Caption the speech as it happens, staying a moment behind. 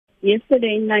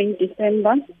Yesterday, 9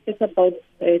 December, it's about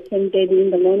 10:30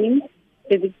 in the morning.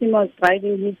 The victim was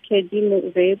driving his caddy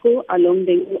vehicle along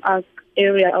the UASK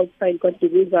area outside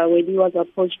Kotibuza when he was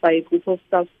approached by a group of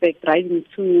suspects driving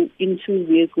in two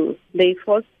vehicles. They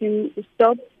forced him to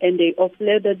stop and they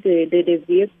offloaded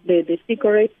the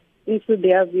cigarettes into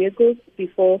their vehicles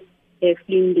before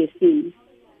fleeing the scene.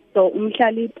 So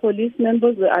Umhlali police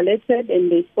members were alerted and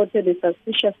they spotted a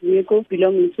suspicious vehicle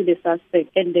belonging to the suspect.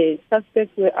 And the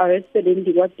suspects were arrested in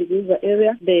the Watuguza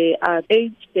area. They are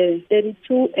aged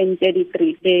 32 and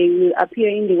 33. They will appear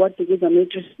in the Watuguza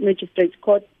Magistrate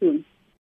Court soon.